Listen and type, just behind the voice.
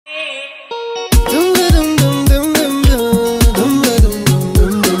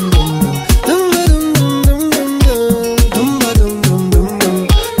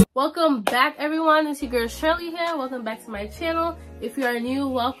it's your girl Shirley here. Welcome back to my channel. If you are new,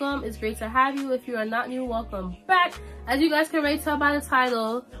 welcome. It's great to have you. If you are not new, welcome back. As you guys can already tell by the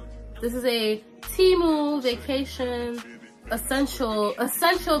title, this is a TEMU vacation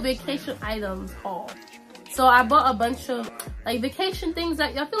essential vacation items haul. So I bought a bunch of like vacation things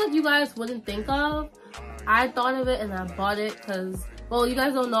that I feel like you guys wouldn't think of. I thought of it and I bought it because, well, you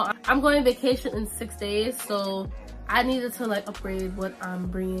guys don't know, I'm going on vacation in 6 days, so I needed to like upgrade what I'm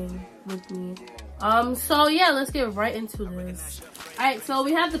bringing with me. So yeah, let's get right into this. Alright, so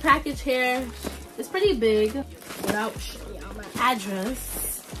we have the package here. It's pretty big. Without showing y'all my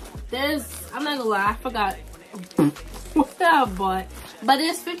address, I'm not gonna lie, I forgot what I bought. But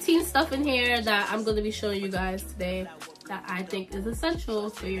there's 15 stuff in here that I'm gonna be showing you guys today that I think is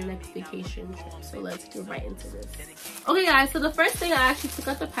essential for your next vacation trip. So let's get right into this. Okay guys, so the first thing I actually took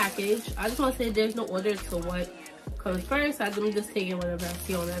out the package. I just want to say there's no order to what comes first. Let me just take in whatever I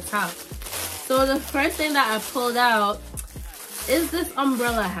see on the top. So the first thing that I pulled out is this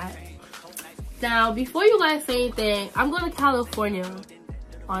umbrella hat. Now, before you guys say anything, I'm going to California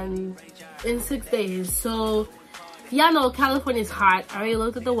in 6 days. So y'all know California is hot. I already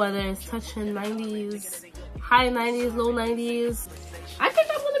looked at the weather. It's touching 90s, high 90s, low 90s. I think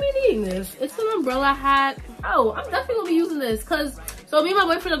I'm going to be needing this. It's an umbrella hat. Oh, I'm definitely going to be using this because, so me and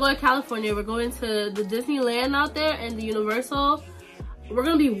my boyfriend are going to California. We're going to the Disneyland out there and the Universal. We're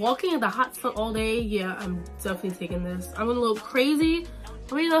going to be walking in the hot sun all day. Yeah, I'm definitely taking this. I'm going to look crazy.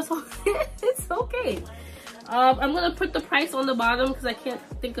 I mean, that's okay. It's okay. I'm going to put the price on the bottom because I can't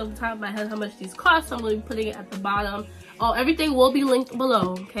think of the top of my head how much these cost. So I'm going to be putting it at the bottom. Oh, everything will be linked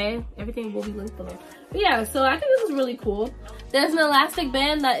below, okay? Everything will be linked below. But yeah, so I think this is really cool. There's an elastic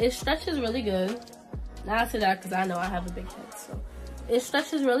band that it stretches really good. Now I say that because I know I have a big head, so it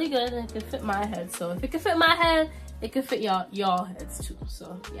stretches really good and it can fit my head. So if it can fit my head, it can fit y'all heads too.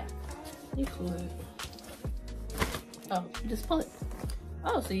 So yeah, you pull it. Oh, you just pull it.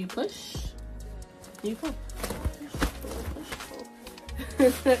 Oh, so you push, you pull.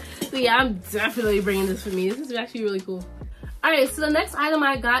 Push, pull. So yeah, I'm definitely bringing this for me. This is actually really cool. All right, so the next item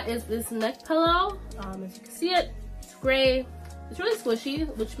I got is this neck pillow. As you can see it, it's gray. It's really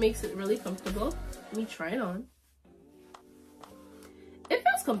squishy, which makes it really comfortable. Let me try it on. It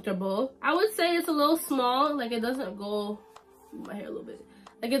feels comfortable. I would say it's a little small, like it doesn't go my hair a little bit.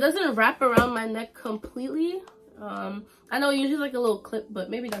 Like it doesn't wrap around my neck completely. I know usually like a little clip, but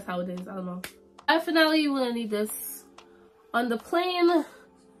maybe that's how it is. I don't know. Definitely you will need this on the plane,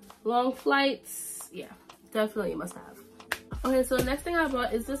 long flights. Yeah, definitely must have. Okay, so the next thing I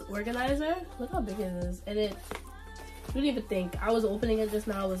bought is this organizer. Look how big it is, and it. I didn't even think. I was opening it just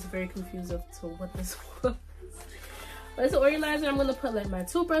now. I was very confused as to what this was. But it's an organizer. I'm gonna put like my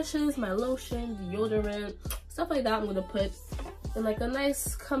toothbrushes, my lotion, deodorant, stuff like that. I'm gonna put in like a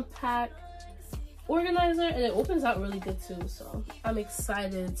nice compact organizer, and it opens out really good too. So I'm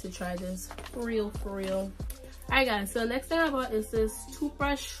excited to try this for real, for real. Alright guys, so the next thing I bought is this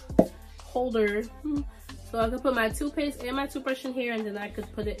toothbrush holder. So I could put my toothpaste and my toothbrush in here, and then I could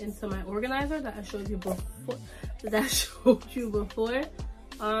put it into my organizer that I showed you before.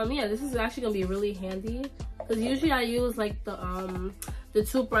 Yeah, this is actually gonna be really handy because usually I use like the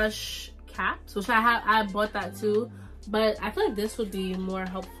toothbrush caps, which I bought that too, but I feel like this would be more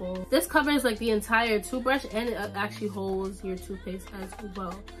helpful. This covers like the entire toothbrush and it actually holds your toothpaste as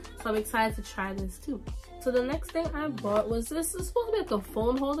well. So I'm excited to try this too. So the next thing I bought was this. It's supposed to be like a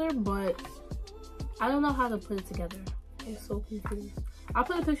phone holder, but I don't know how to put it together. I'm so confused. I'll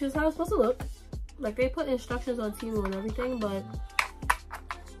put a picture of how it's supposed to look. Like they put instructions on TEMU and everything, but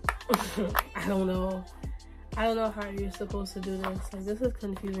I don't know. I don't know how you're supposed to do this. Like this is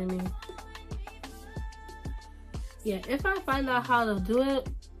confusing me. Yeah, if I find out how to do it,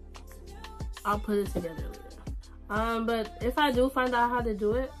 I'll put it together later. But if I do find out how to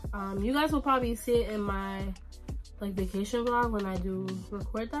do it, you guys will probably see it in my like vacation vlog when I do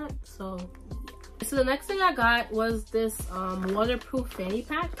record that. So yeah. So the next thing I got was this waterproof fanny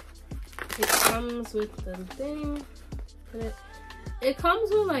pack. It comes with the thing. It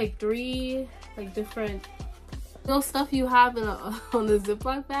comes with like 3 like different little stuff you have in on the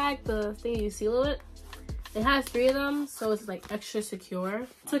Ziploc bag, the thing you seal it. It has 3 of them, so it's like extra secure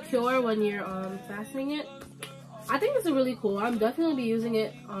when you're fastening it. I think this is really cool. I'm definitely be using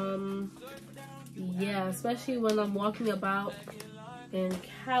it. Yeah, especially when I'm walking about in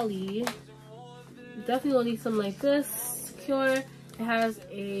Cali. You definitely will need something like this, secure. It has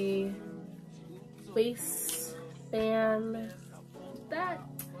a waistband. That,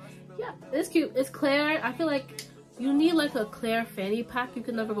 yeah, it's cute. It's clear. I feel like you need like a clear fanny pack. You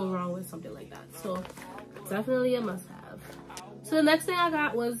can never go wrong with something like that. So definitely a must-have. So the next thing I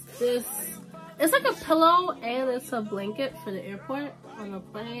got was this. It's like a pillow and it's a blanket for the airport on the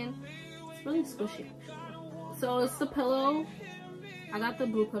plane. It's really squishy actually. So it's the pillow. I got the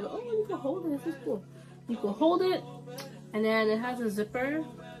blue cover. Oh, you can hold it. This is cool. You can hold it, and then it has a zipper.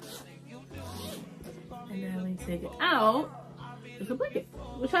 And then when you take it out, it's a blanket,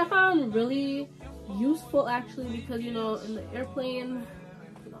 which I found really useful actually, because you know, in the airplane,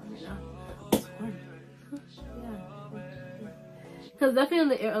 because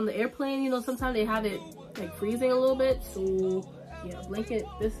definitely on the airplane, you know, sometimes they have it like freezing a little bit. So yeah, blanket.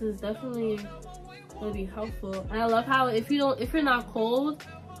 This is definitely gonna be helpful. And I love how if you're not cold,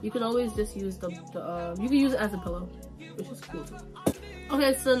 you can always just use you can use it as a pillow, which is cool too.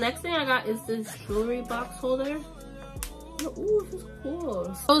 Okay, so the next thing I got is this jewelry box holder. Ooh, this is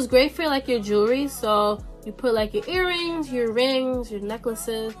cool. So it's great for like your jewelry. So you put like your earrings, your rings, your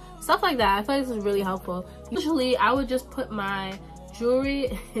necklaces, stuff like that. I feel like this is really helpful. Usually I would just put my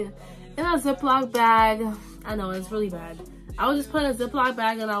jewelry in a Ziploc bag. I know it's really bad. I would just put in a Ziploc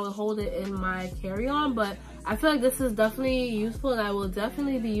bag and I would hold it in my carry-on, but I feel like this is definitely useful and I will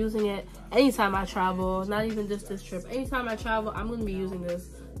definitely be using it anytime I travel, not even just this trip. Anytime I travel, I'm going to be using this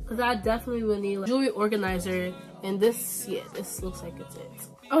because I definitely will need a jewelry organizer, and this, yeah, this looks like it's it.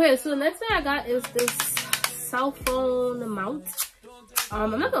 Okay, so the next thing I got is this cell phone mount.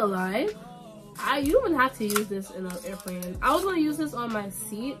 I'm not going to lie, you don't even have to use this in an airplane. I was going to use this on my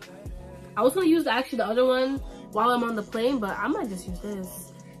seat. I was going to use actually the other one while I'm on the plane, but I might just use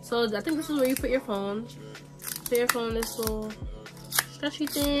this. So I think this is where you put your phone. Put your phone in this little stretchy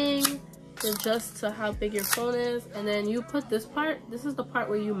thing to adjust to how big your phone is, and then you put this part. This is the part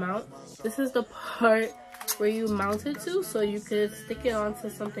where you mount. This is the part where you mount it to, so you could stick it onto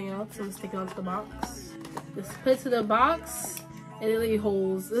something else and stick it onto the box. Just put it to the box, and it really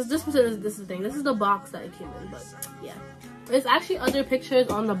holds. This is the thing. This is the box that it came in, but yeah. There's actually other pictures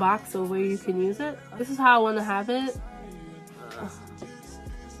on the box of where you can use it. This is how I want to have it.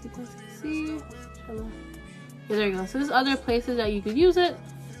 You guys can see. Yeah, there you go. So there's other places that you could use it.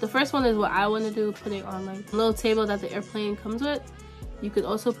 The first one is what I want to do, put it on like a little table that the airplane comes with. You could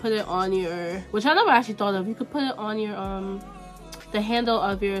also put it on your, which I never actually thought of, you could put it on your the handle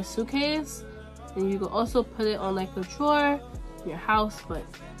of your suitcase, and you could also put it on like a drawer in your house. But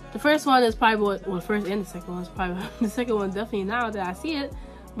the first one is probably what, well, the first and the second one is probably the second one definitely now that I see it,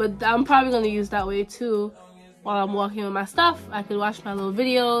 but I'm probably going to use that way too. While I'm walking with my stuff, I could watch my little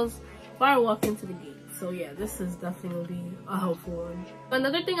videos while I walk into the gate. So yeah, this is definitely gonna be a helpful one.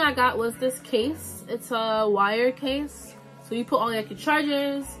 Another thing I got was this case. It's a wire case. So you put all like your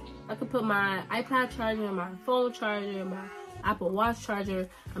chargers. I could put my iPad charger, my phone charger, my Apple Watch charger.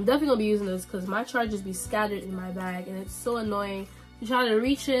 I'm definitely gonna be using this because my chargers be scattered in my bag and it's so annoying. You try to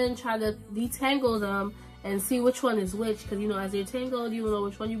reach in, try to detangle them and see which one is which, because you know, as they're tangled, you don't know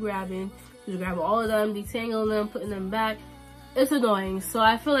which one you're grabbing. You grab all of them, detangling them, putting them back. It's annoying. So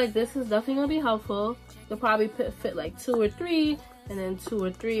I feel like this is definitely gonna be helpful. You'll probably fit like 2 or 3, and then 2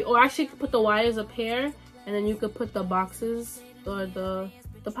 or 3, or actually you could put the wires up here, and then you could put the boxes or the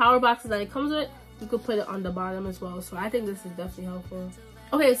power boxes that it comes with. You could put it on the bottom as well. So I think this is definitely helpful.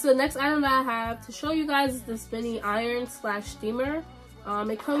 Okay, so the next item that I have to show you guys is this mini iron / steamer.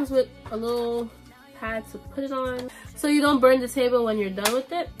 It comes with a little pad to put it on, so you don't burn the table when you're done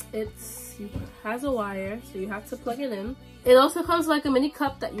with it. It has a wire, so you have to plug it in. It also comes like a mini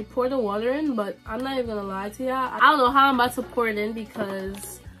cup that you pour the water in, but I'm not even gonna lie to y'all, I don't know how I'm about to pour it in,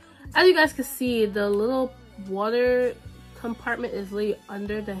 because as you guys can see, the little water compartment is really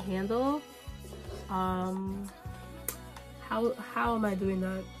under the handle. How am I doing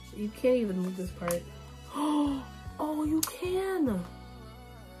that? You can't even move this part. Oh, you can.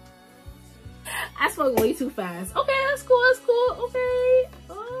 I spoke way too fast. Okay, that's cool, that's cool. Okay.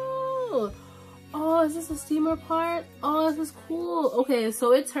 Oh, is this a steamer part? Oh, this is cool. Okay,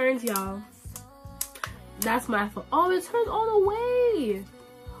 so it turns, y'all. That's my fault. Oh, it turns all the way.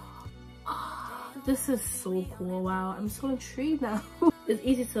 Oh, this is so cool. Wow, I'm so intrigued now. It's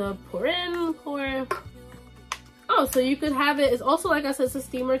easy to pour in, pour. Oh, so you could have it. It's also, like I said, it's a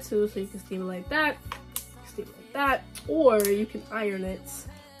steamer too, so you can steam it like that, or you can iron it.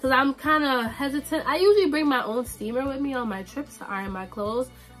 Because I'm kind of hesitant. I usually bring my own steamer with me on my trips to iron my clothes.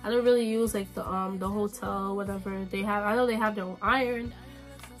 I don't really use like the hotel, whatever they have. I know they have their own iron.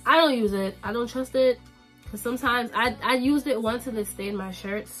 I don't use it. I don't trust it. Because sometimes I used it once and it stained my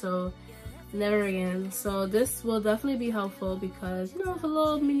shirt. So never again. So this will definitely be helpful because, you know, it's a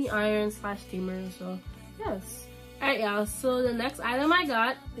little mini iron / steamer. So yes. Alright, y'all. So the next item I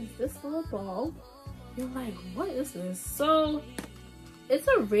got is this little ball. You're like, what is this? So it's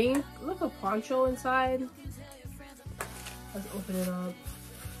a ring. Look, a poncho inside. Let's open it up.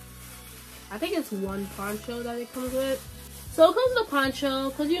 I think it's one poncho that it comes with. So it comes with a poncho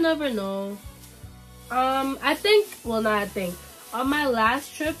because you never know. I think, well, not I think. On my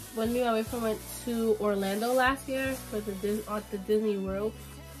last trip, when me and my boyfriend went to Orlando last year for the Disney World,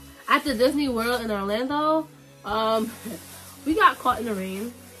 at the Disney World in Orlando, we got caught in the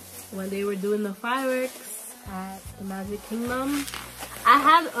rain when they were doing the fireworks at the Magic Kingdom. I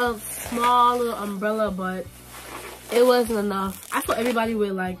had a small little umbrella, but it wasn't enough. I saw everybody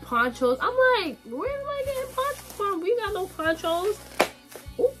with like ponchos. I'm like, where am I getting ponchos from? We got no ponchos.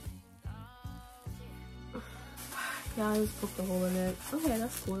 Ooh. Yeah, I just poked a hole in it. Okay,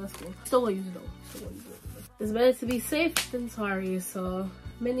 that's cool, that's cool. Still gonna use it though. Still gonna use it. It's better to be safe than sorry, so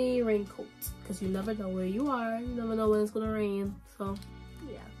mini raincoat. Because you never know where you are. You never know when it's gonna rain. So,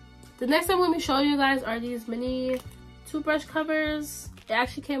 yeah. The next thing I'm gonna be showing you guys are these mini toothbrush covers. It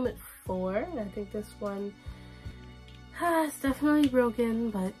actually came with 4. And I think this one, it's definitely broken,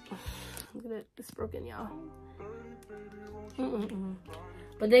 but look at it. It's broken, y'all.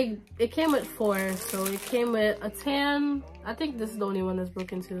 But it came with 4, so it came with a tan. I think this is the only one that's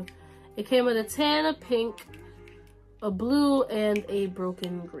broken too. It came with a tan, a pink, a blue, and a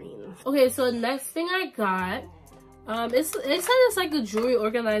broken green. Okay, so the next thing I got, it said it's like a jewelry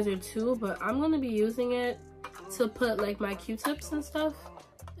organizer too, but I'm gonna be using it to put like my Q-tips and stuff.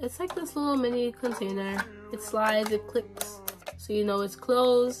 It's like this little mini container. It slides, it clicks, so you know it's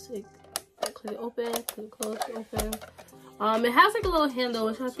closed. Click it open, click close, open. It has like a little handle,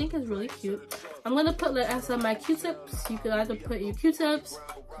 which I think is really cute. I'm gonna put, like I said, my Q-tips. You can either put your Q-tips,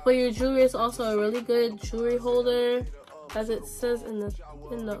 but your jewelry is also a really good jewelry holder, as it says in the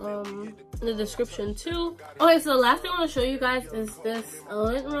description too. Okay, so the last thing I want to show you guys is this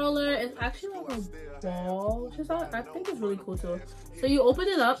lint roller. It's actually like a ball, which is I think it's really cool too. So you open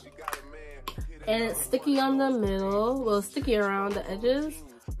it up, and it's sticky on the middle. Well, it's sticky around the edges.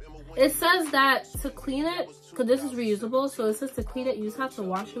 It says that to clean it, because this is reusable, so it says to clean it, you just have to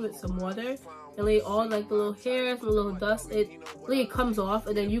wash it with some water and lay all like the little hairs and the little dust. It really comes off,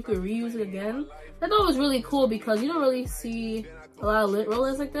 and then you could reuse it again. I thought it was really cool because you don't really see a lot of lint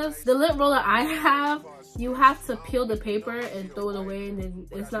rollers like this. The lint roller I have, you have to peel the paper and throw it away, and then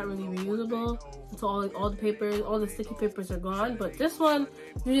it's not really reusable until all the papers, all the sticky papers are gone. But this one,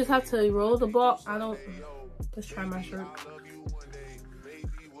 you just have to roll the ball. Let's try my shirt.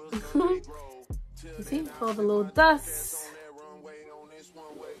 You see all the little dust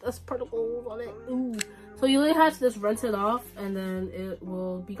particles on it. Ooh. So you really have to just rinse it off, and then it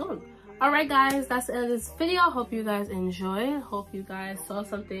will be gone. Alright guys, that's the end of this video. Hope you guys enjoyed. Hope you guys saw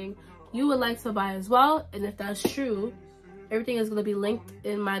something you would like to buy as well. And if that's true, everything is going to be linked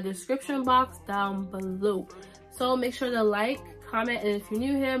in my description box down below. So make sure to like, comment, and if you're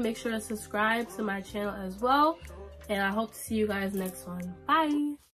new here, make sure to subscribe to my channel as well. And I hope to see you guys next one. Bye!